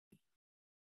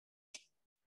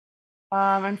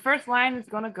And first line is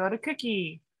going to go to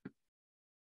Cookie.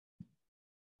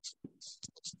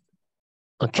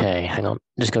 Okay, hang on.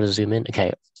 Just got to zoom in.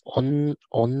 Okay.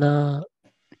 Onna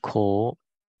ko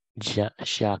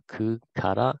shaku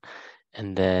kara.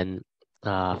 And then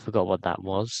I forgot what that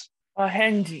was.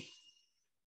 Henji.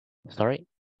 Sorry?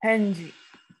 Henji.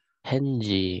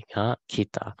 Henji ga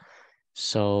kita.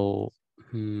 So,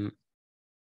 I'm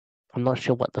not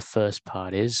sure what the first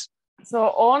part is.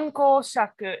 So Onko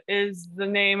Shaku is the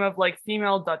name of like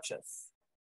female duchess.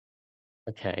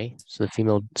 Okay, so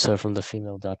from the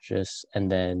female duchess,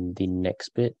 and then the next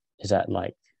bit, is that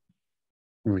like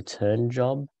return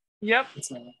job? Yep.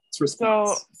 It's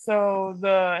response. So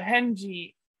the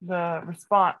Henji, the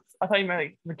response. I thought you meant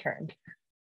like returned.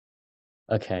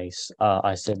 Okay,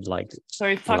 I said like. So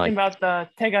he's talking about the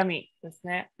tegami,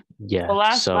 isn't it? Yeah.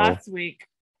 So last week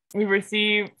we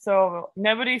received. So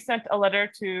Nebody sent a letter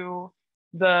to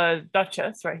the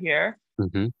Duchess right here.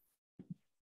 Mm-hmm.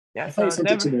 Yeah. I thought he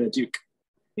sent it to the Duke.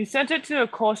 He sent it to a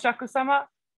Koshaku-sama.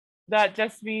 That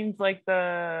just means like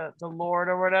the Lord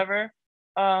or whatever.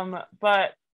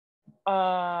 But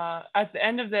at the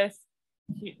end of this,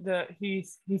 he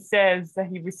says that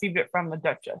he received it from the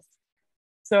Duchess.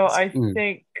 So I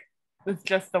think it's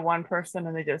just the one person,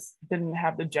 and they just didn't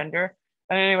have the gender.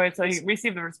 And anyway, so he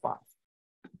received the response.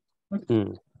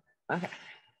 Okay.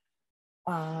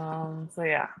 So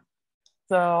yeah.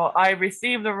 So I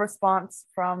received the response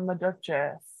from the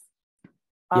Duchess.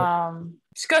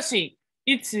 しかし、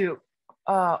いつ、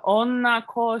女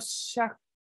公爵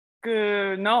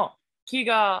の気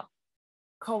が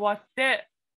変わって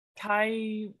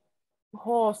逮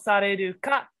捕される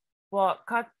かわ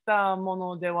かったも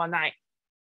のではない。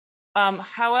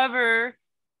However,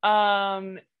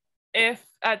 if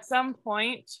at some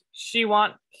point he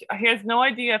has no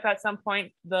idea if at some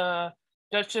point the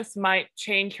Duchess might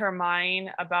change her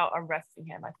mind about arresting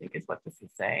him, I think is what this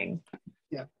is saying.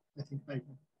 Yeah, I think I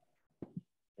agree.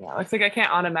 Yeah, looks like I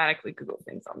can't automatically Google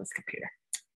things on this computer.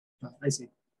 I see.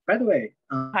 By the way,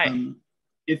 Hi.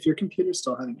 If your computer's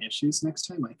still having issues next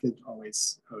time, I could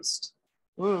always host.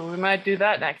 Ooh, we might do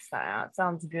that next time. That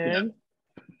sounds good.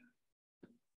 Yeah.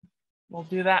 We'll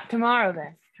do that tomorrow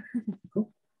then.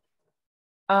 Cool.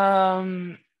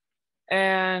 And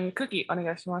Cookie, お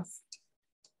願いします。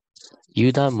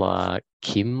Yudan wa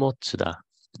kinmotsu da.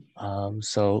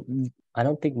 So I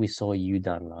don't think we saw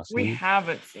Yudan last week. We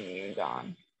haven't seen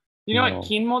Yudan. You know what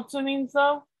kinmotsu means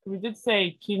though? We did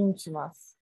say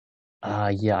kinshimasu.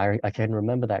 Yeah, I can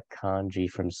remember that kanji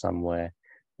from somewhere.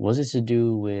 Was it to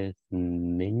do with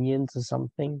minions or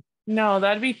something? No,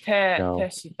 that'd be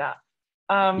teshita. Yeah,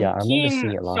 I remember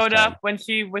seeing it last showed time. up when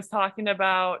she was talking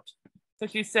about, so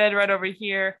she said right over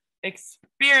here,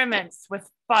 experiments with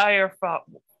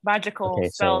magical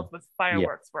spells with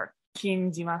fireworks were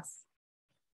kinjimasu.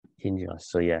 Kinjimasu,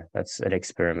 so yeah, that's an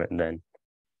experiment then.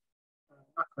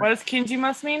 What does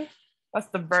kinjimasu mean? That's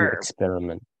the verb. To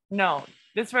experiment. No,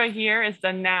 this right here is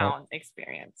the noun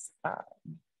experience.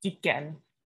 Jiken.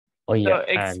 Oh yeah. So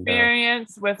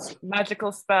experience with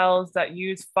magical spells that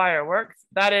use fireworks.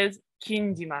 That is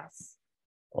kinjimasu.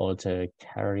 Or to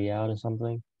carry out or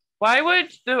something.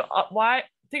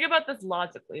 Think about this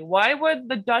logically. Why would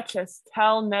the Duchess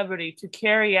tell Nebody to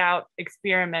carry out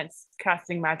experiments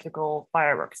casting magical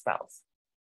firework spells?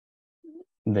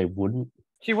 They wouldn't.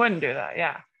 She wouldn't do that,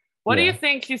 yeah. What do you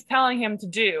think she's telling him to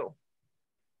do?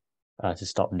 To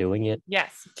stop doing it?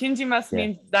 Yes. Kinjimasu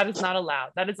means that is not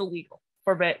allowed. That is illegal.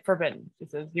 Forbidden. She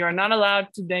says you are not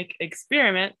allowed to make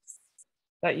experiments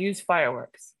that use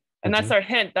fireworks. And that's our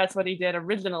hint. That's what he did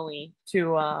originally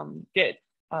to get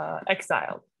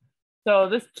exiled. So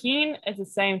this kin is the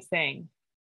same thing.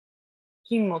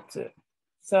 Kinmotsu.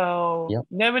 So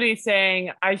nobody's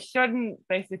saying I shouldn't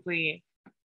basically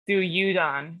do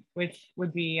yudan, which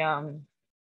would be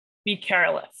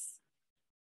careless.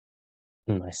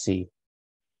 I see.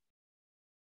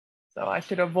 So I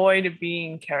should avoid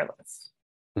being careless.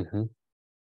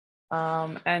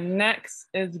 And next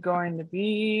is going to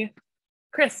be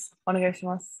Chris. お願いし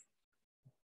ます。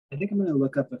I think I'm going to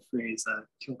look up a phrase,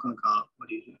 教官がwhat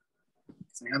do you do?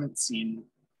 Because I haven't seen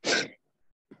that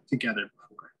together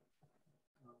before.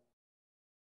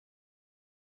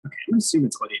 Okay, I'm going to assume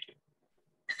it's what do you do.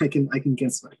 I can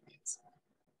guess what it means,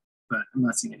 but I'm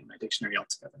not seeing it in my dictionary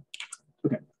altogether.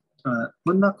 Okay.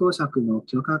 女公爵の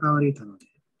許可が下りたので、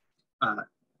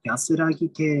安らぎ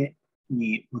系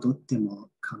に戻っても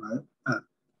構う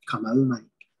まい。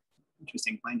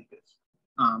Interesting, my negative.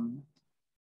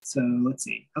 So let's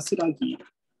see. Asiragi.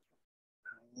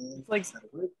 It's like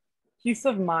peace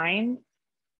of mind.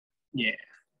 Yeah.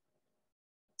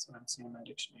 That's what I'm seeing in my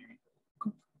dictionary.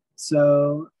 Cool.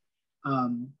 So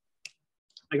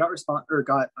I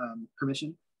got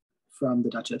permission from the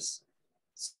Duchess.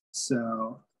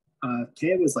 So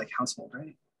Taya was like household,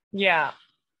 right? Yeah.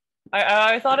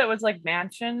 I thought it was like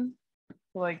mansion,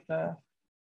 like the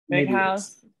big Maybe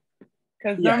house.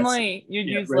 Because normally you'd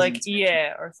use like residence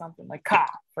ie or something like ka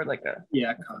for like a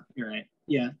ka. You're right.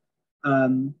 Yeah.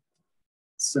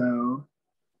 So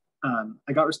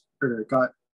I got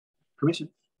permission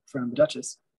from the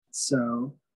Duchess.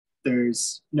 So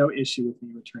there's no issue with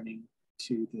me returning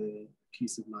to the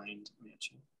Peace of Mind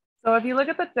mansion. So if you look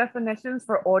at the definitions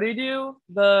for oriru,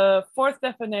 the fourth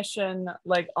definition,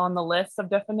 like on the list of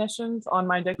definitions on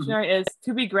my dictionary, is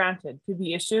to be granted, to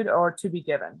be issued, or to be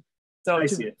given. So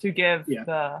to give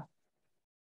the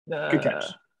good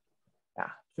catch.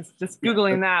 Yeah, just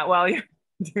googling that while you're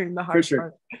doing the hard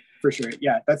part. For sure.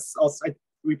 Yeah, that's also our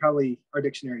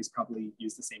dictionaries probably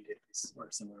use the same database or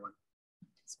a similar one.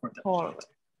 Support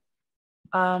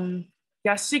that.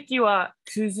 屋敷は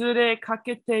崩れか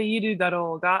けているだ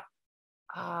ろうが、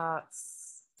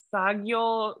作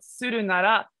業するな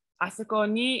らあそこ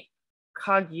に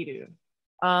限る。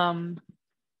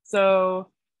So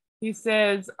he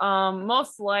says,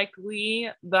 most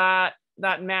likely that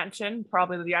mansion,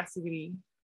 probably the yasugiri,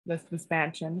 this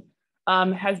mansion,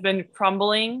 has been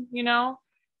crumbling, you know.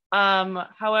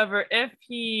 However, if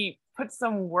he puts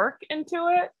some work into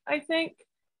it, I think,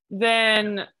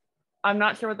 then I'm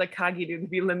not sure what the kagiru would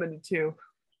be limited to.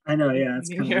 I know, yeah, it's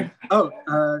kind of.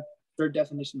 Third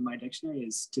definition of my dictionary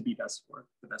is to be best for,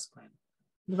 the best plan.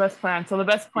 The best plan. So the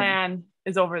best plan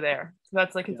is over there. So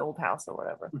that's like his old house or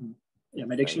whatever. Yeah,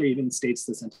 my dictionary even states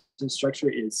the sentence structure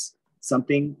is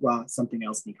something while something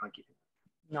else ni kagiru.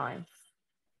 Nice.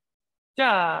 じ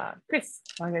ゃあ、Chris、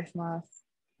お願いします。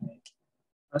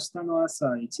明日の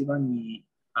朝一番に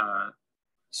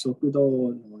食堂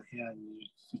の部屋に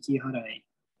引き払い、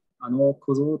小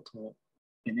僧と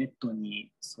ベネット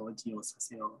に掃除をさ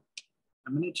せよう。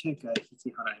I'm going to check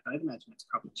hikiharai, but I'd imagine it's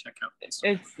probably check out.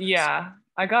 Yeah,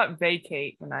 I got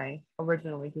vacate when I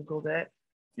originally Googled it.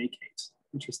 Vacate,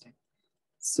 interesting.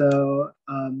 So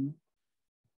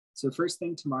first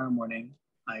thing tomorrow morning,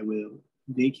 I will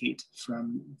vacate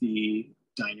from the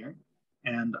diner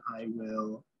and I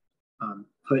will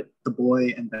put the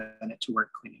boy and Bennett to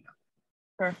work cleaning up.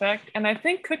 Perfect. And I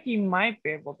think Cookie might be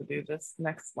able to do this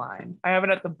next line. I have it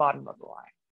at the bottom of the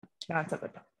line. Not at the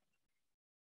top.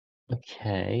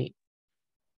 Okay.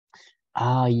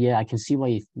 Yeah, I can see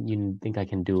why you think I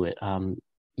can do it.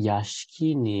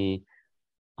 Yashiki ni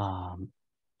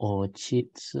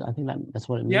ochitsu, I think that's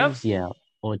what it means. Yeah.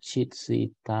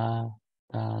 Ochitsuita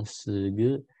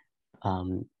sugu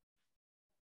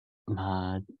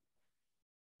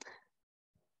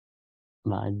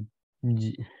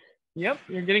Yep,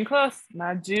 you're getting close.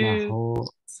 Maju.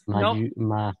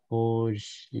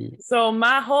 So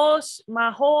Maho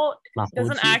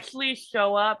doesn't actually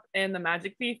show up in the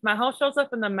Magic Thief. Maho shows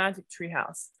up in the Magic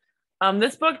Treehouse.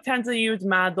 This book tends to use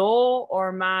Mado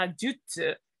or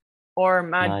Majutsu or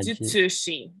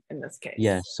Majutsushi in this case.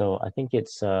 Yeah, so I think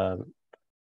it's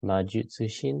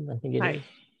Majutsushin, I think it is.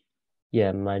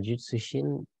 Yeah,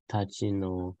 Majutsushin tachi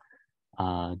no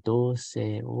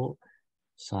dosei o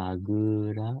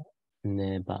sagura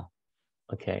neba.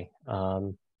 Okay.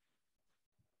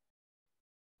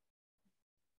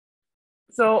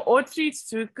 So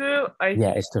ochitsuku,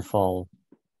 it's to fall.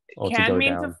 Or can to go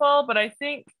mean down. to fall, but I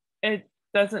think it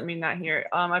doesn't mean that here.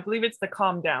 I believe it's to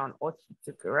calm down,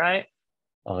 ochitsuku, right?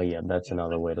 Oh yeah, that's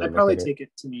another way to. I'd probably take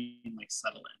it to mean like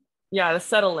settle in. Yeah, to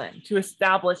settle in, to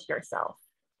establish yourself.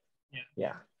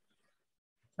 Yeah.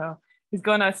 So he's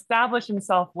going to establish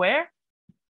himself where?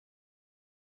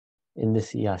 In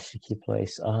this Yashiki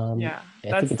place. Yeah,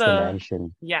 I think it's the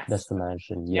mansion. Yes. That's the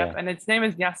mansion. Yeah. Yep, and its name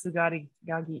is Yasuragite.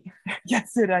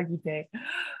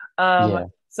 Yeah.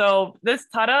 So this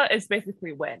tara is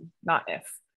basically when, not if.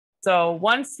 So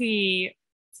once he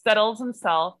settles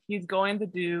himself, he's going to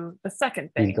do the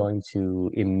second thing. He's going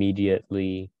to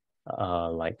immediately,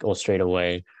 or straight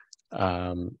away,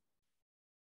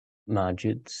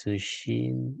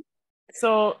 Majutsushin.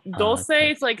 So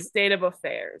dosei is like state of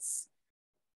affairs.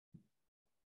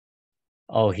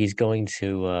 Oh, he's going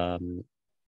to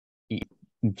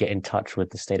get in touch with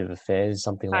the state of affairs,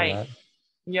 something like that.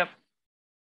 Yep.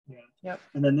 Yeah. Yep.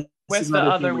 And then with the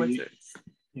other wizards.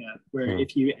 Where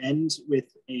if you end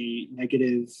with a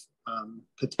negative,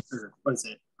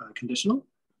 conditional,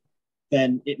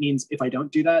 then it means if I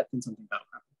don't do that, then something bad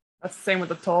will happen. That's the same with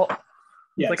the toll.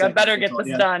 Yeah, like exactly. I better get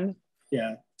this done.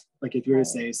 Yeah. Like if you were to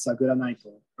say sagura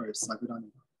naito or sagura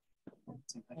ni, I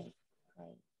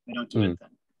don't do it then.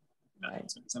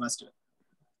 So I must do it.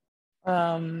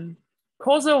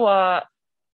 コゾは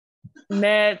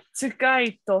目使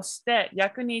いとして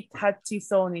役に立ち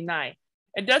そうにない。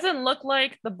It doesn't look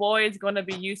like the boy is going to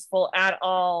be useful at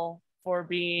all for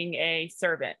being a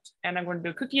servant. And I'm going to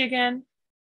do cookie again.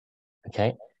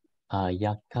 Okay.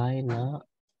 厄介な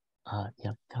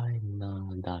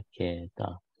だけ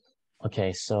だ.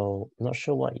 Okay, so I'm not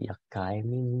sure what 厄介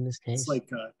means in this case. It's like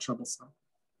troublesome.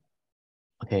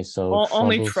 Okay, so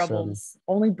only troublesome. troubles,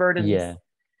 only burdens. Yeah.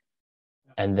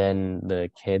 And then the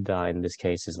keda in this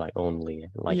case is like only,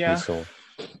 like you saw.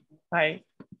 Hi.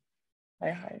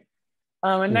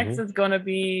 And next is going to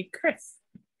be Chris.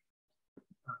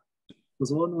 小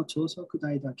僧の朝食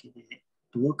代だけで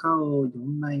廊下を4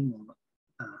枚もは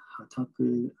た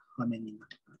く羽目になっ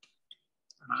た。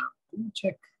Let me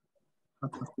check. は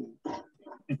たく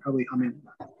and probably 羽目に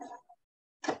なっ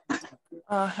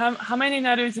た。羽目に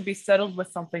なる is to be settled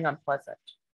with something unpleasant,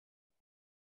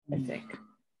 I think.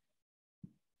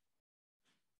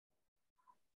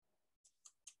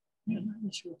 I'm not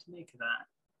really sure what to make of that.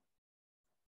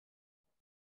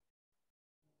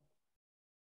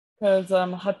 Because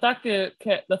hataku,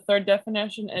 the third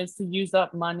definition is to use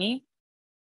up money.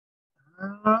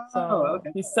 So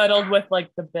okay. He's settled with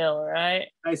like the bill,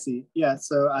 right? I see. Yeah.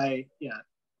 So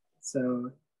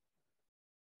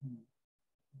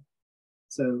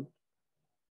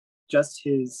just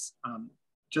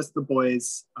just the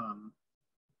boy's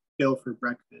bill for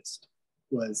breakfast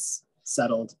was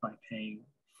settled by paying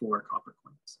 4 copper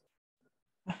coins.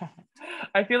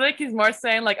 I feel like he's more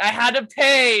saying like I had to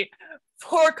pay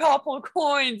 4 copper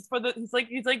coins for the.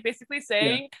 He's like basically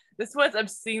saying this was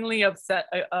obscenely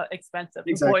expensive.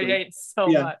 Exactly. The boy ate so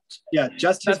much. Yeah,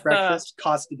 just his breakfast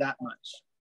costed that much.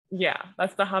 Yeah,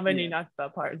 that's the hameni natta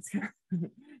part.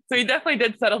 So he definitely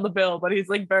did settle the bill, but he's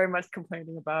like very much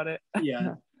complaining about it.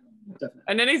 Yeah, definitely.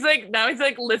 And then he's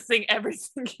like listing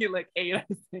everything he like ate. I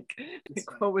think.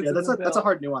 That's a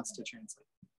hard nuance to translate.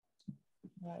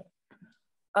 Right.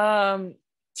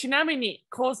 ちなみに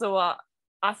コーソは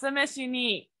朝飯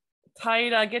に平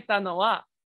らげたのは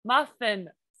マフィ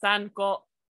ン3個、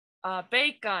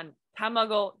ベーコン、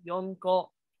卵4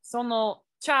個、その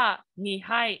茶2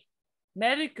杯、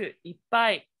ミルク1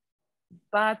杯、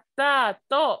バター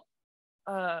と、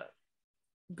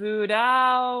ブ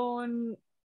ラウン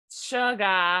シュ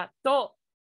ガーと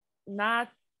ナッ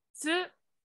ツ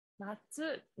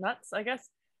I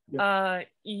guess、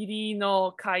入り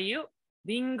の粥、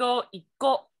リンゴ1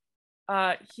個、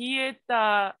冷え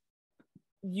た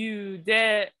湯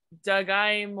でじゃ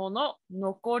がいもの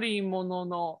残り物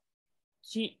の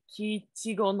き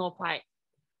ちごのパイ。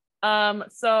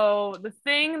So the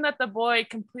thing that the boy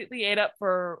completely ate up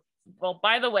for, well,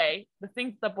 by the way, the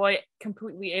thing the boy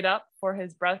completely ate up for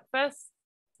his breakfast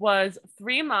was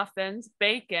 3 muffins,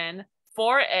 bacon,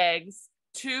 4 eggs,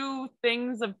 2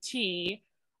 things of tea,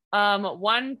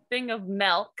 1 thing of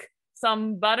milk,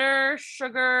 some butter,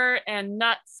 sugar, and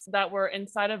nuts that were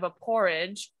inside of a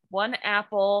porridge, 1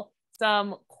 apple,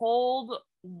 some cold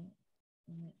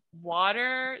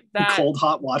water that cold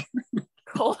hot water.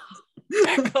 cold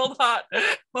hot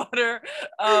water,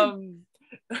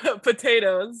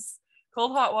 potatoes,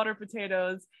 cold hot water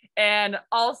potatoes, and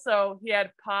also he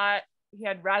had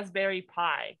raspberry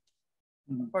pie,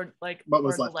 or like what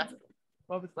was left?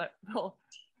 What was left? Oh,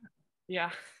 yeah.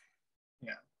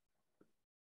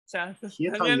 So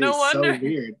weird. I don't know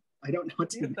what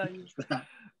to do with that.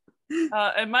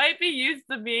 It might be used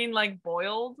to being like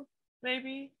boiled,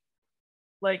 maybe,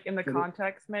 like in the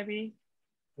context, maybe.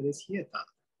 What is hieta?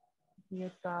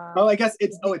 Oh, I guess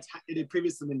it had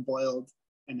previously been boiled,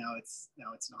 and now it's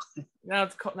not. Now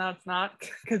it's not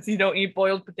because you don't eat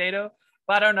boiled potato.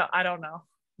 But I don't know.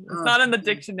 It's not in the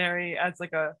dictionary as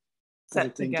like a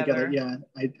set together. Yeah,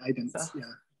 I didn't. So.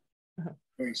 Yeah,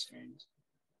 very strange.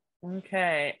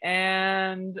 Okay,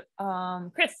 and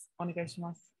Chris, お願いし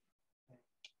ます。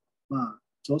まあ、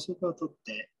朝食をとっ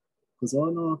て、小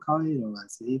僧の顔色が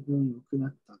随分良くな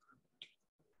ったから。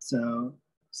So,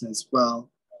 says, well,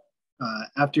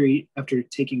 after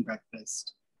taking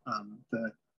breakfast,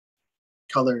 the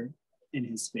color in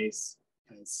his face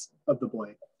of the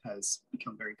boy has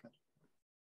become very good.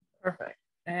 Perfect.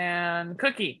 And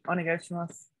Cookie, お願いしま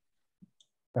す。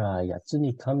やつ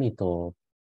に紙と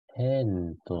ペ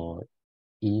ンと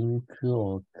インク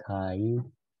を買い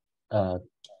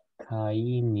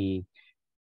に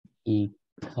行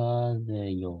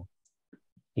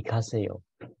かせよ。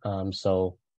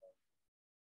So,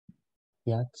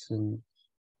 やつ、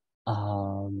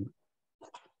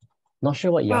not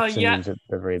sure what yatsu means at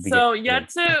the very beginning. So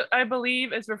yatsu, I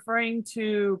believe, is referring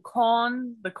to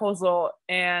Kon, the kozo,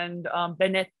 and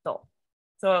Benetto.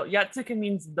 So yatsuki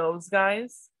means those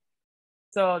guys.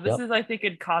 So this is, I think,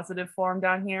 in causative form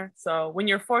down here. So when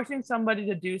you're forcing somebody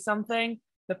to do something,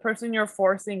 the person you're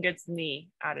forcing gets ni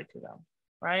added to them,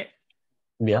 right?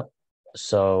 Yep.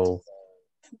 So,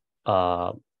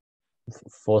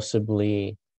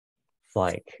 forcibly,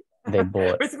 like they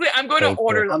bought. Basically, I'm going to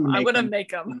order them. I'm going to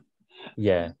make them.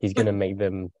 Yeah, he's going to make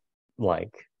them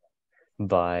like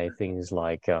buy things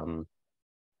like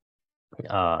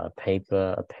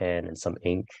paper, a pen, and some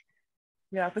ink.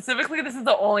 Yeah, specifically, this is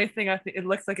the only thing I think it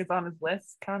looks like it's on his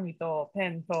list. Kami to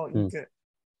pen to ink.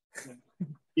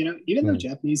 Even though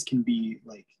Japanese can be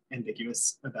like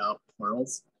ambiguous about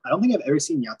plurals, I don't think I've ever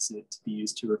seen yatsu to be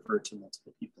used to refer to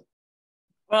multiple people.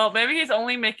 Well, maybe he's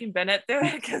only making Bennett do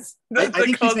it because I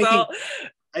think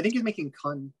he's making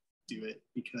Khan do it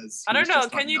because I don't know.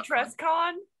 Can you trust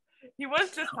Khan? He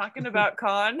was just talking about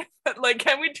Khan. Like,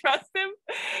 can we trust him?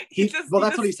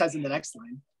 That's what he says in the next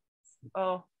line.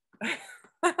 Oh.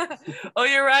 Oh,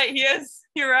 you're right. He is.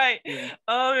 You're right. Yeah.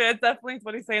 Oh, yeah, definitely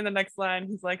what he's saying in the next line.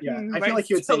 He's like, I feel like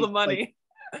he would steal say the money.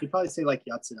 He'd probably say like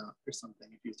yatsuna or something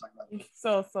if he was talking about it.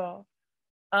 So.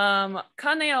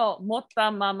 金を持った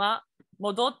まま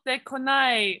戻ってこ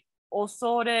ない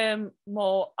恐れ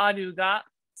もあるが、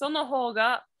その方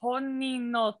が本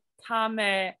人のた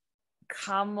め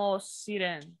かもし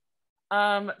れん。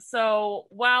So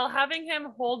while having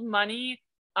him hold money,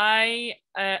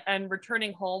 and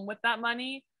returning home with that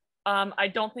money, I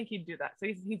don't think he'd do that. So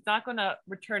he's not going to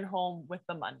return home with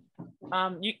the money.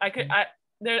 I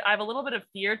have a little bit of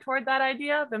fear toward that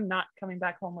idea of them not coming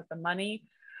back home with the money.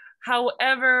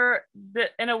 However,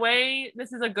 in a way,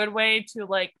 this is a good way to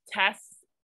like test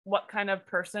what kind of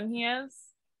person he is,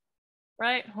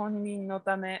 right? Honnin no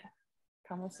tame. I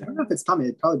don't know if it's tame.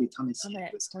 It'd probably be tame.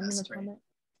 Test, right?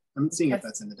 I'm seeing if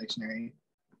that's in the dictionary.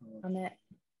 The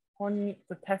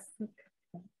test.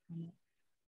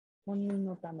 Honnin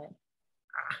no tame.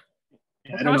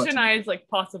 Well, is like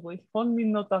possibly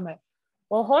honnin no tame.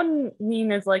 Well,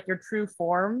 honnin is like your true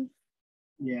form.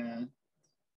 Yeah.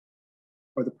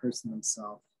 Or the person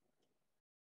themselves.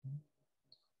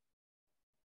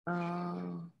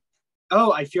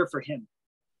 I fear for him.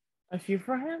 I fear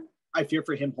for him? I fear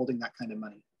for him holding that kind of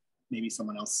money. Maybe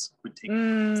someone else would take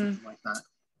something like that.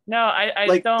 No, I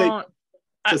like don't.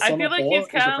 I feel like he's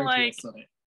kind of like.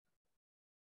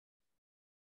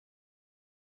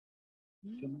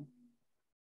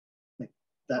 Like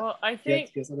that. Well, I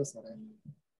think.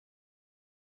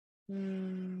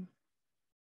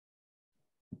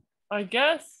 I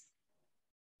guess.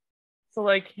 So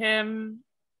like him,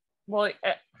 well,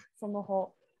 from the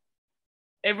whole.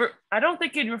 I don't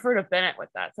think he'd refer to Bennett with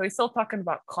that. So he's still talking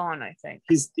about Khan, I think.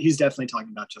 He's definitely talking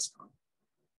about just Khan.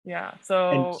 Yeah. So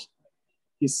and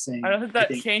he's saying. I don't think that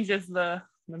changes the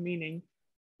meaning.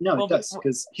 No, it does,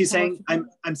 because he's saying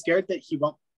I'm scared that he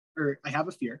won't, or I have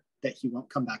a fear that he won't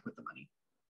come back with the money.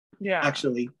 Yeah.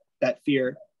 Actually, that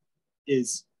fear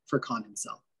is for Khan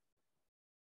himself.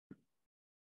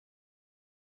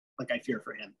 Like I fear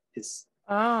for him, his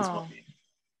well-being.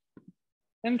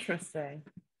 Interesting.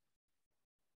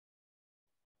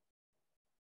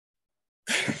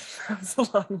 That was a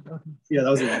long one. Yeah, that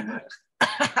was a long one.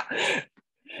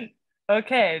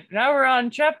 Okay, now we're on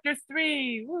chapter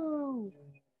 3. Woo!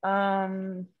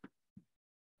 3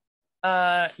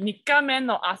日目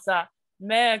の朝、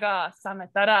目が覚め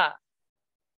たら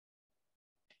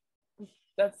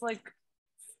That's like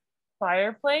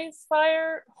fireplace,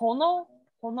 fire? 炎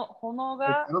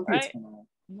が I don't think right? it's Hono.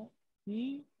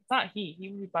 It's not he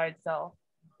would be by itself.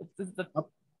 It's the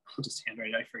I'll just handwrite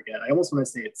it, I forget. I almost want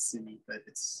to say it's Sumi, but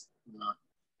it's not.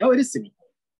 Oh, it is Sumi.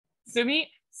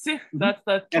 Sumi? That's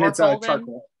the charcoal. And it's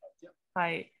charcoal. Yep.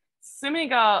 はい。炭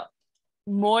が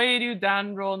燃える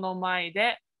暖炉の前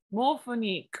で毛布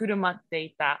にくるまって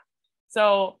いた。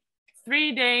So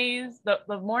 3 days, the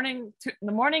morning,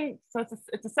 so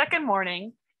it's a second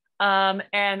morning,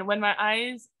 and when my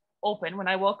eyes opened, when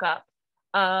I woke up,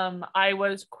 I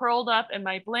was curled up in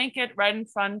my blanket right in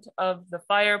front of the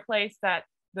fireplace that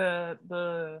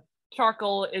the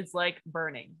charcoal is like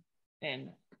burning in.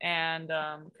 And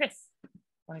Chris,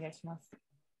 お願いします。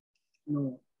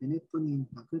ベネットに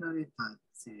殴られた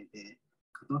せいで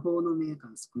片方の目が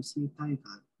少し痛い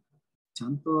がちゃ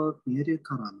んと見える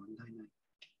から問題ない。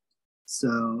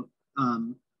So,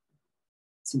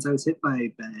 since I was hit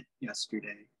by Bennett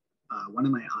yesterday, one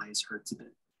of my eyes hurts a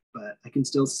bit, but I can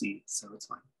still see, so it's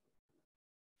fine.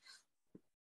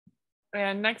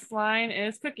 And next line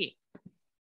is Cookie.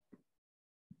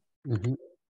 部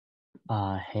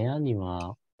屋に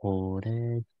は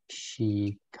俺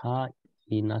しか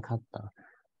いなかった。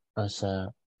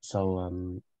So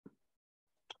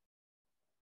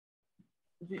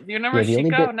Do you remember the only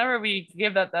shika? bit- Whenever we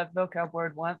give that vocab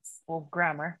word once, well,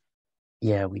 grammar.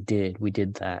 Yeah, we did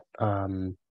that.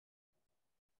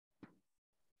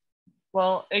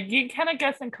 Well, you kind of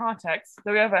guess in context.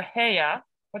 So we have a heya.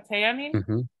 What's heya mean?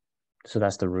 Mhm. So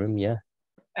that's the room, yeah.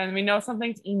 And we know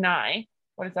something's inai.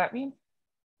 What does that mean?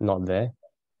 Not there.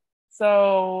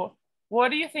 So what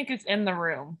do you think is in the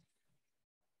room?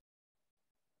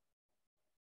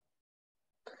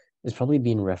 It's probably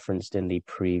been referenced in the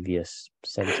previous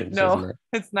sentence, No, isn't it?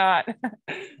 it's not.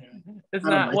 It's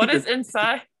not. What is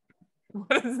inside?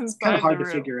 What is It's kind inside of hard the to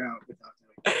room? figure out without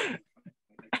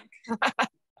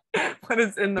knowing. What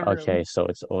is in the room? Okay, so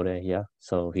it's Ore, yeah.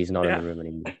 So he's not in Yeah. the room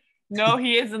anymore. No,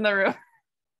 he is in the room.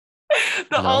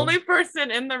 The No? only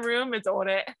person in the room is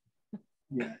Ore.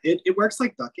 Yeah, it works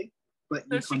like ducking, but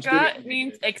So you conjugate shika it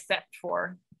means negative. except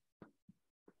for.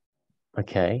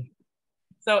 Okay.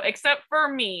 So except for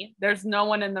me, there's no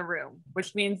one in the room,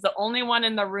 which means the only one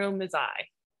in the room is I.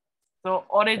 So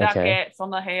ore dake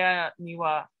sono heya ni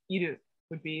wa iru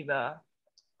would be the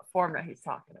form that he's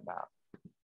talking about.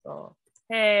 So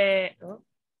heya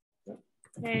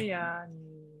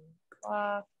ni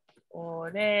wa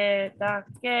ore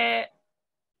dake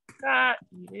ga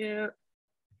iru.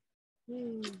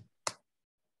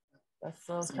 That's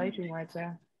so typing right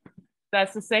there.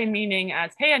 That's the same meaning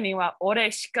as heya ni wa ore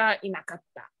shika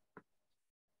inakatta.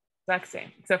 Exact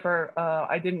same, except for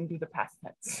I didn't do the past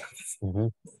tense. Mm-hmm.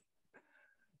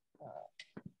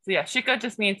 So yeah, shika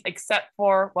just means except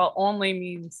for, while only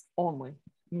means only.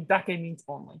 Dake means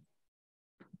only.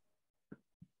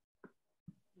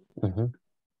 Mm-hmm.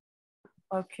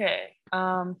 Okay.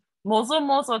 Mozo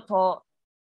mozo to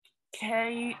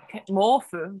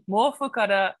mofu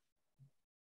kara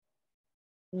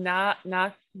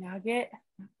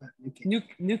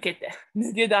nukete,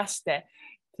 nugedashite,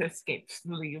 to escape,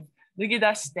 to leave.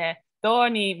 Nugedashite, door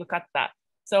ni mukatta.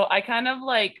 So I kind of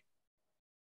like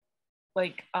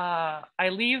I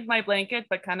leave my blanket,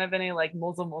 but kind of in a like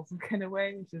mozo mozo kind of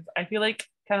way, which is I feel like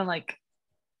kind of like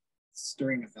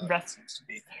Stirring about seems to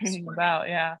be about,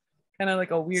 yeah, kind of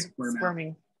like a weird Squirm out.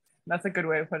 squirming. That's a good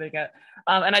way of putting it.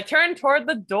 And I turn toward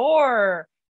the door,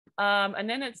 and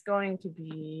then it's going to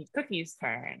be Cookie's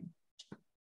turn.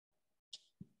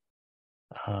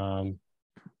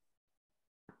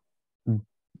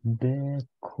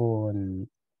 Bacon.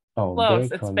 Oh, Close.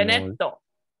 bacon. It's Benetto.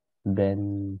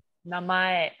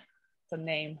 Namae. It's a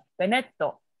name.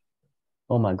 Benetto.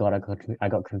 Oh my God, I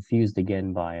got confused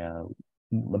again by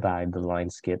the line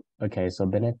skip. Okay, so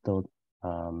Benetto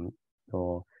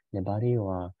no nebari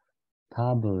wa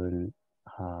tabun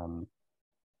I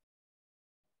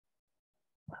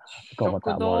forgot what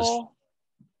that was.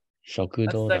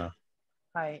 Shokudo da.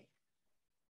 Hi.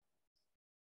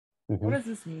 Mhm. What does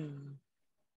this mean?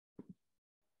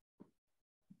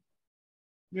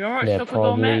 You know what They're shokudo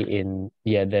probably meant?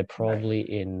 they're probably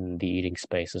in the eating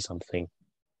space or something.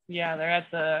 Yeah, they're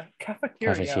at the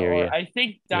cafeteria. Cafeteria. Or I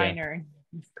think Yeah. diner.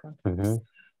 Mm-hmm.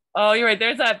 Oh, you're right.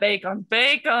 There's that bacon.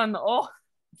 Bacon. Oh,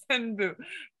 全部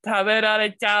食べら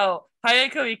れちゃう。早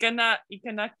く行かな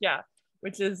きゃ.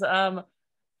 Which is oh,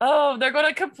 they're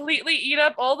gonna completely eat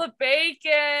up all the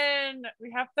bacon.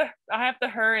 I have to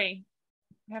hurry.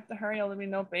 I have to hurry, there'll be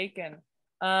no bacon.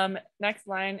 Next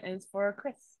line is for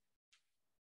Chris.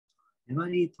 ネバ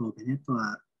リーとベネット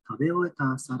は食べ終え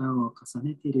た皿を重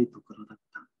ねているところだっ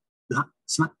た。うわ、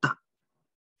しまった。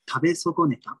食べ損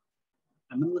ねた。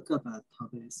I'm gonna look up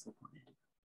食べ損ねる。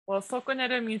Well, 損ね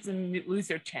る means you lose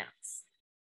your chance.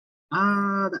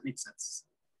 Ah, that makes sense.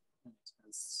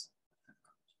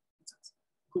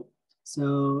 Cool.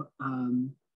 So,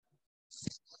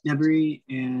 Nebri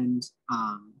and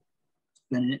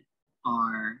Bennett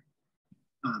are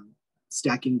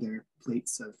stacking their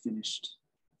plates of finished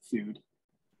food.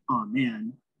 Oh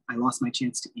man, I lost my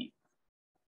chance to eat.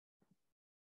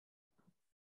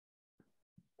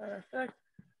 Perfect.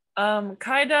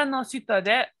 階段の下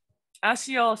で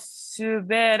足を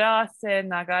滑らせ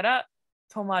ながら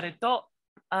止まると、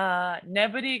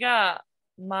眠りが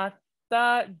ま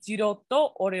たじろっ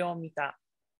と俺を見た。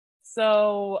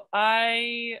So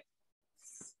I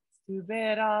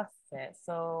滑らせ。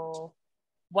So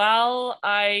while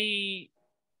I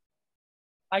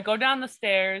go down the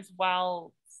stairs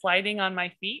while sliding on my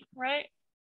feet, right?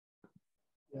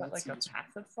 Yeah, Like a seems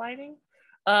passive sliding.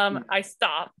 I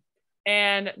stop,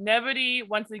 and Nebody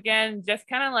once again just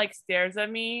kind of like stares at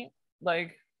me,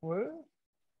 like what?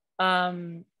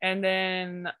 And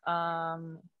then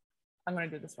I'm gonna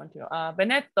do this one too.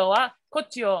 Benetto wa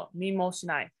kochi o mimo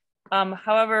shinai.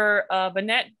 However,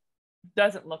 Bennett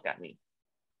doesn't look at me.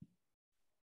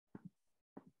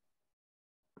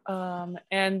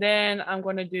 And then I'm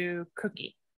going to do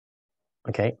cookie.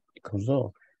 Okay. 行く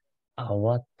ぞ。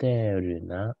慌てる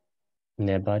な。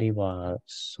粘りは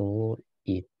そう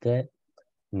言って、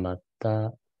ま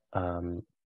た、I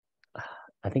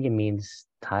think it means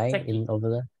tie in over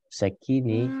there. 席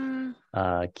に、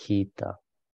聞いた.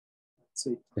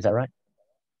 Sweet. Is that right?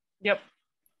 Yep.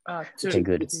 Okay,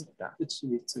 good. It should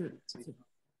be two.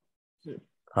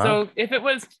 Huh? So if it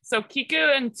was, so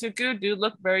kiku and tsuku do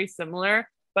look very similar,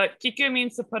 but kiku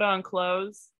means to put on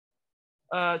clothes.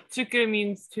 Tsuku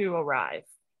means to arrive.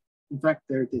 In fact,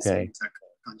 they're the same Okay. exact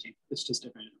kanji. It's just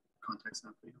different context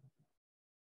now.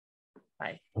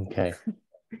 Hi. Okay.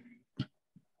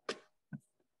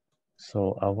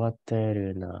 So, 慌て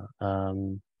るな.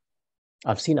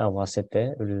 I've seen 慌て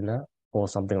てるな or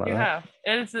something like You that.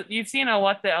 have. You've seen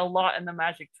awate a lot in the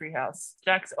Magic Treehouse.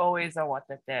 Jack's always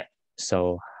awatete.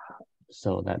 So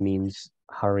that means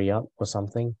hurry up or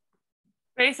something.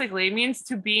 Basically, it means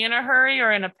to be in a hurry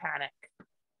or in a panic.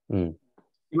 You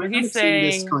might not He's have seen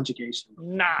this saying, conjugation.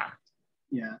 Nah.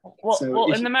 Yeah. Well,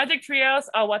 So in the Magic Treehouse,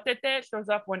 awatete shows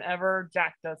up whenever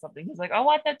Jack does something. He's like,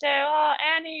 awatete, oh,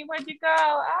 Annie, where'd you go?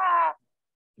 Ah.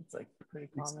 It's like pretty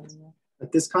common.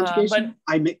 But this conjugation,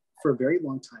 for a very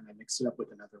long time, I mixed it up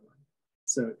with another one.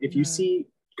 So if you see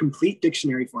complete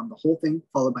dictionary form, the whole thing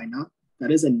followed by na, that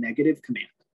is a negative command.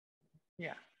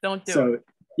 Yeah, don't do it.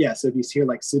 Yeah, so if you hear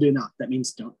like suru na, that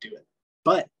means don't do it.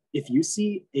 But if you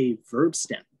see a verb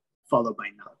stem followed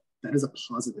by na, that is a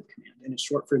positive command, and it's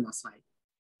short for nasai.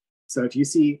 So if you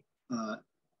see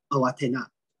awate na,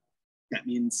 that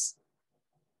means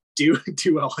do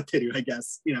awateru, I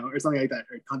guess, or something like that,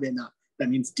 or kabe na, that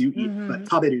means do eat, but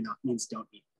taberu na means don't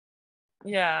eat.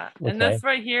 Yeah, Okay. and this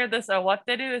right here, this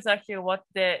awateru is actually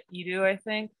awate iru, I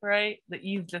think, right? The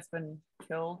e's just been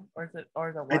killed, or is it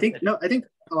awateru? I think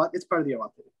it's part of the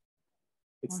awateru.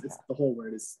 It's the whole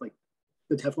word is like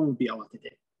the teflon would be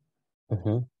awatete.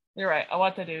 You're right,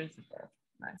 awateru is the verb.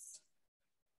 Nice.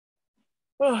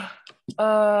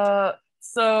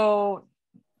 So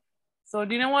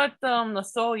do you know what the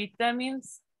so ite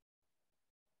means?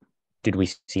 Did we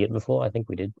see it before? I think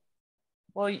we did.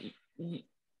 Well,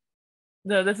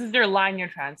 this is your line you're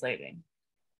translating.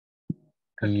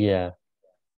 Yeah.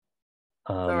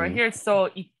 So right here, so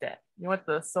ite. You know what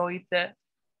the so ite?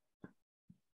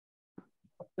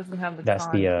 Doesn't have the That's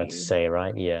kanji. the say,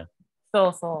 right? Yeah.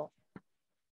 So.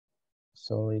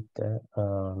 So ite.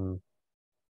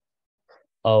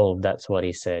 Oh, that's what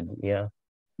he said. Yeah.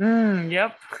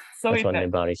 Yep. So that's what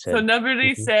Nebari said. So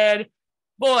Nebari said,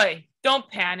 "Boy, don't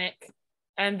panic."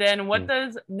 And then what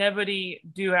does Nebari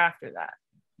do after that?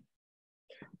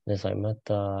 It's like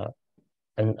mata,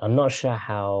 and I'm not sure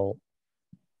how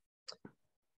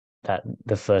that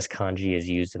the first kanji is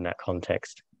used in that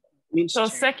context. So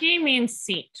seki means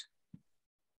seat.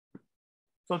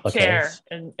 So chair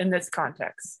in this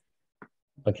context.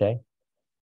 Okay.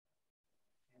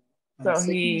 So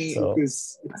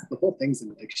it's the whole thing's in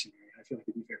the dictionary. I feel like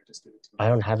it'd be fair to just give it to him. I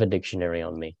don't have a dictionary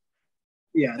on me.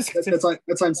 Yeah, that's why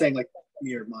I'm saying, like,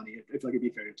 me or Monty, I feel like it'd be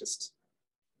fair to just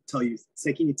tell you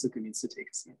seki ni tsuku means to take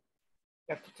a seat.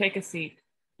 You have to take a seat.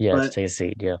 Yeah, to take a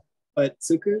seat, yeah. But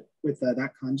tsuku with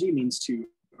that kanji means to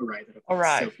arrive at a place.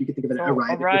 Arrive. So you can think of it as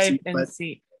arrive in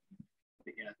seat.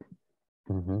 Yeah.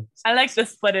 I like to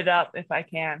split it up if I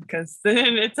can, because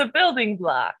then it's a building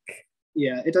block.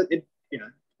 Yeah, it does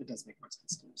make more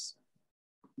sense to just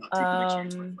not take the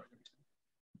dictionary.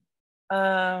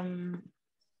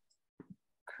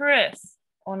 Chris,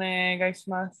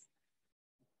 onegaishimasu.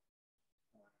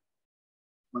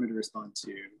 Wanted to respond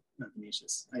to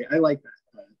Venetius. I like that.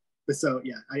 But so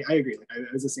yeah, I agree. Like I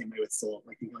was the same way with soul.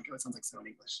 Like thinking like, oh, it sounds like so in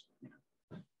English.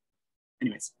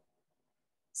 Anyways,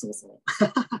 soul.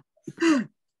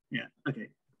 Yeah.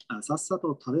 Okay. さっさ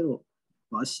と食べろ。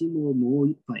わしももう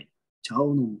一杯茶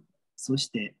を飲む。そし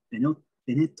てベネッ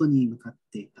トに向かっ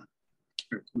ていった。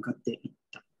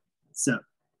So,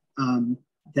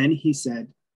 then he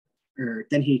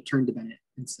turned to Bennett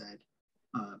and said,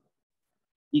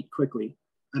 eat quickly.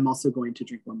 I'm also going to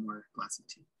drink one more glass of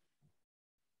tea.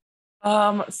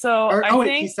 I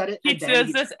think he said it. He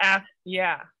does this after,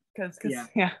 because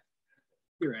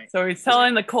You're right. So he's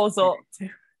telling the kozo to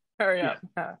hurry up.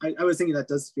 I was thinking that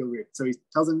does feel weird. So he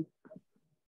tells him,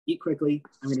 eat quickly.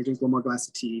 I'm going to drink one more glass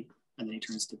of tea. And then he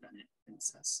turns to Bennett and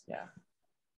says,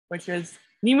 which is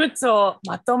荷物を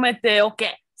まとめてお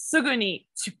け。すぐに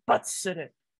出発す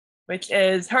る。Which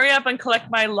is hurry up and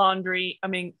collect my luggage.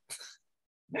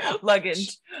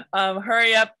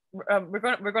 Hurry up. We're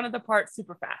going to depart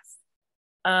super fast.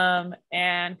 And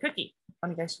Cookie, お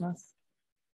願いします。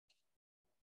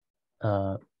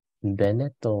ベネ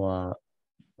ットは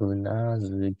うな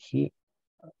ずき、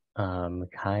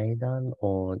階段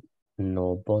を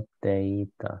登ってい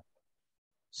た。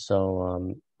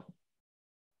So,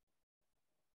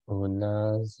 う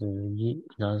なずき、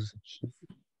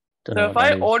So don't know if what I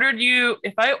that is.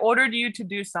 ordered you to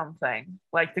do something,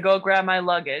 like to go grab my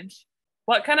luggage,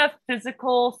 what kind of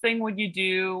physical thing would you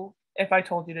do if I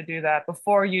told you to do that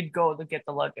before you'd go to get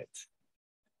the luggage?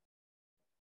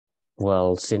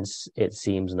 Well, since it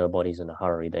seems nobody's in a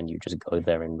hurry, then you just go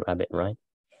there and grab it, right?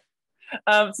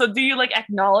 So do you like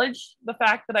acknowledge the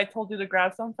fact that I told you to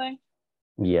grab something?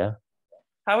 Yeah,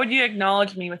 How would you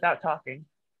acknowledge me without talking?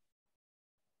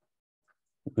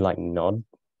 like nod.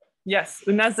 Yes,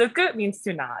 unazuku means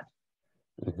to nod.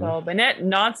 Mhm. So Bennett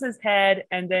nods his head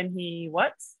and then he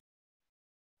what?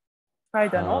 階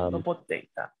段を登ってい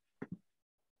た.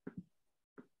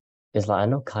 It's like I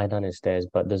know kaidan is stairs,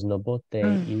 but does nobotte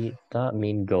ita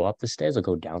mean go up the stairs or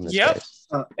go down the Yep.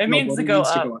 stairs? It means to go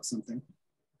up. Something.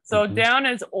 So down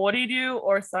is oriru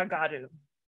or sagaru.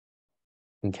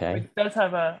 Okay. It does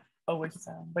have a wish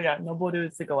sound, but yeah, noboru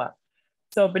is to go up.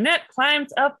 So Bennett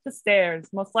climbs up the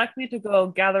stairs, most likely to go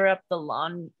gather up the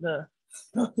luggage.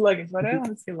 Why do I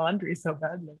want to say laundry so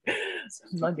badly?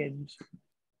 Luggage.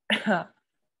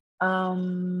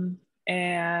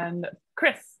 And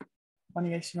Chris, お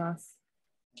願いします。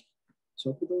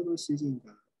食堂の主人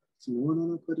が着物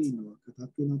のコリーの硬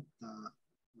くなった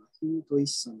マフィンと一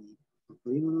緒に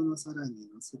贈り物の皿に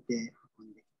乗せて運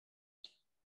んできた。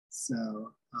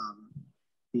So,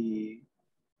 the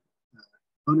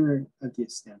owner of the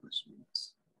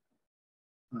establishment,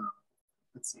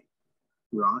 let's see,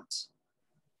 brought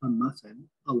a muffin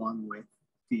along with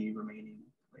the remaining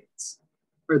plates,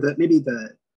 or maybe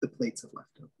the plates of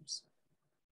leftovers.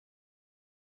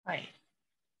 Hi.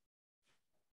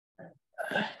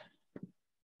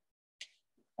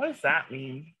 What does that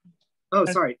mean? Oh,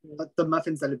 sorry, the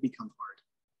muffins that have become hard,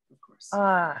 of course.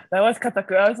 That was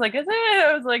kataku. I was like, is it?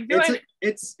 I was like,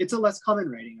 it's a less common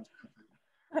writing of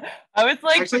kataku. I was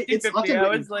like, actually, 50, it's 50. often I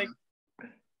written was like,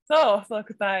 kana. so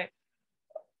katai.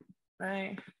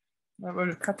 Right.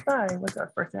 Katai. What's our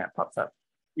first thing that pops up?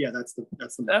 Yeah, that's the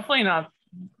definitely not.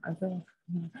 I think.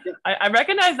 Yeah. I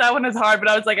recognize that one as hard, but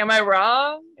I was like, am I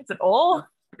wrong? It's an old.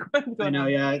 I know,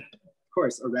 yeah, of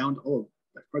course, around old.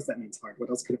 Of course, that means hard. What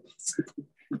else could it possibly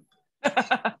be?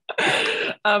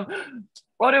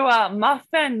 俺はマフ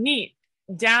ィンに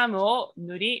ジャムを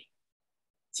塗り、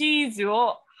チーズ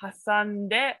を挟ん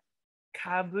で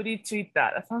かぶりつい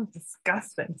た. That sounds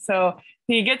disgusting. So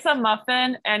he gets a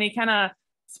muffin and he kind of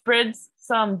spreads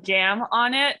some jam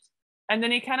on it, and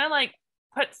then he kind of like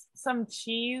puts some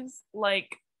cheese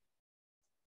like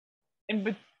in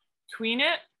between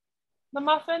it, the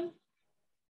muffin,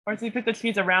 or does he put the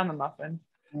cheese around the muffin?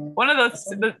 One of those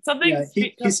something. Yeah,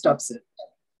 he stuffs it.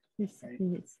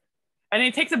 And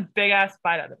he takes a big ass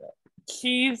bite out of it.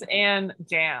 Cheese and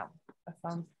jam.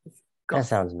 That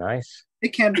sounds nice. It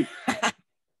can be.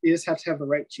 You just have to have the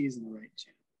right cheese and the right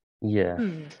jam. Yeah,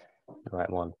 the right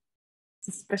one.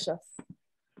 Suspicious.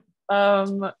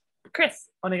 Chris,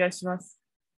 お願いします。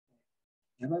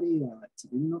ヤバリーは自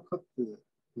分のカップ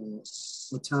を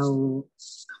お茶を、oh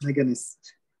my goodness,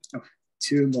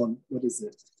 注文、what is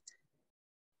it?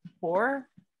 Four?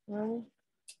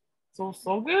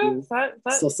 Sosogu? Is that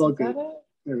Sosogu. it?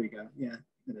 There we go. Yeah,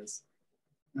 it is.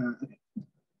 Okay.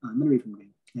 I'm going to read from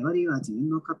again. ヤバリーは自分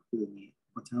のカップに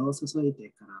お茶を注いで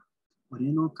から、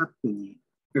俺のカップに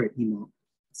も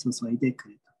注いでく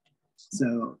れた。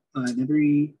So,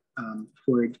 Nebari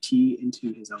poured tea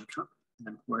into his own cup and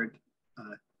then poured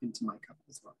into my cup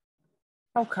as well.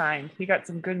 How kind. He got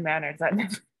some good manners.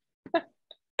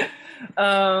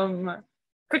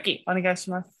 Cookie, お願いし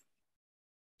ます。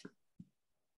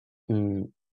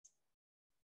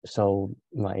So,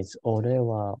 it's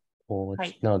orewa or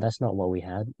no, that's not what we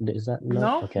had. Is that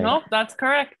no? Okay. No, that's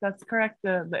correct. That's correct.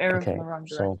 The arrow okay. in the wrong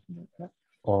direction. So,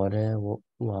 orewa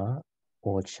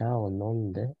ocha o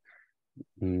nonde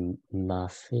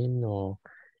muffin or,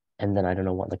 and then I don't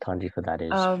know what the kanji for that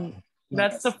is.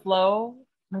 That's the flow.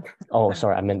 Oh,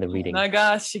 sorry, I meant the reading.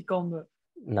 Naga shikomu.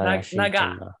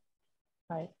 Naga.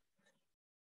 Right.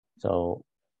 So,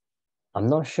 I'm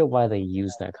not sure why they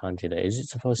use that kanji there. Is it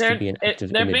supposed to be an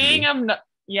active imagery?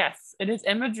 Yes, it is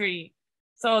imagery.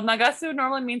 So nagasu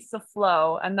normally means to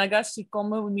flow, and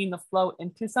nagashikomu would mean to flow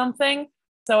into something.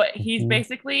 So he's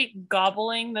basically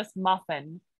gobbling this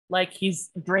muffin like he's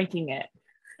drinking it.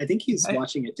 I think he's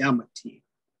washing it down with tea.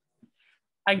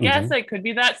 I guess it could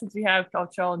be that since we have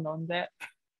Kaucho nonde.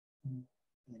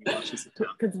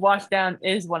 Because wash down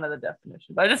is one of the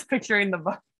definitions. I'm just picturing the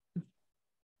muffin.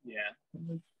 Yeah.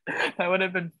 That would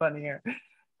have been funnier.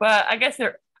 But I guess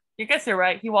you guess you're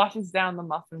right. He washes down the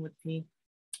muffin with tea.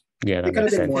 Yeah, They that could have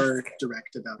makes been sense. more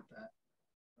direct about that.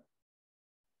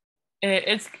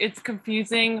 It's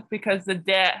confusing because the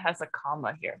de has a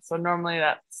comma here. So normally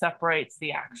that separates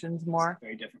the actions more.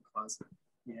 Very different clause.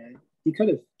 Yeah, he could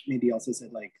have maybe also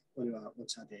said like, "What about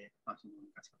ocha de ahi no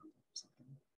gachi or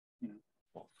something?" You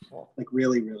know, like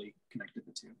really, really connected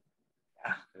the two.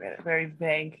 Yeah, very, very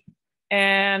vague.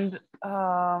 And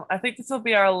I think this will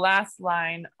be our last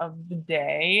line of the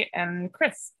day. And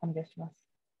Chris, I'm guessing.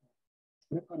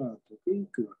 これからどこ行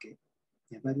くわけ？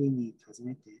粘りに尋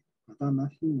ねて、またマ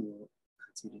フィンをか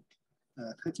じる。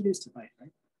かじる is to bite,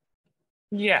 right?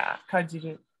 Yeah,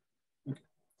 kajiru. Okay.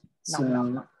 So, No.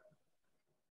 yeah,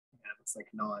 it looks like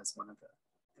no is one of the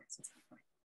things.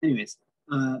 Anyways,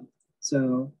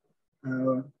 so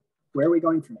where are we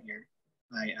going from here?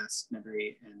 I asked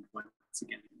Nebari, and once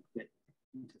again, bit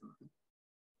into the muffin.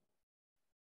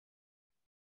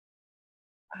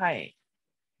 Hi.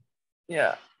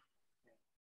 Yeah.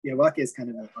 Yeah, wake is kind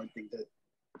of a hard thing to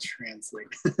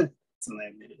translate. So I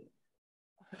admitted it.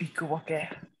 Ikuwake.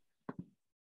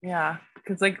 Yeah,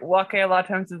 because like wake a lot of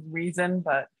times is reason,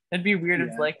 but it'd be weird.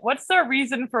 It's like, what's the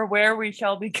reason for where we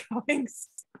shall be going?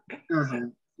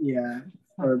 Yeah.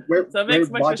 Or where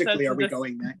logically are we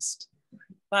going next?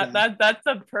 That's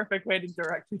a perfect way to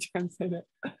directly translate it.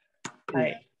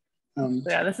 Right.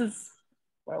 Yeah, this is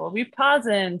where we'll be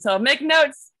pausing. So make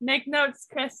notes,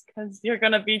 Chris, because you're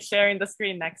gonna be sharing the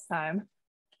screen next time.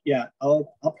 Yeah,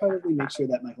 I'll probably make sure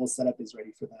that my whole setup is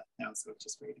ready for that now, so it's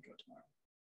just ready to go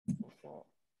tomorrow.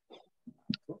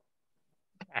 Cool.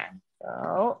 Okay,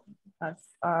 so that's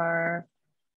our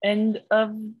end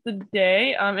of the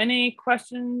day. Any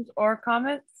questions or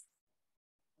comments?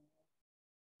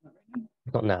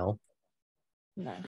 Not now. No.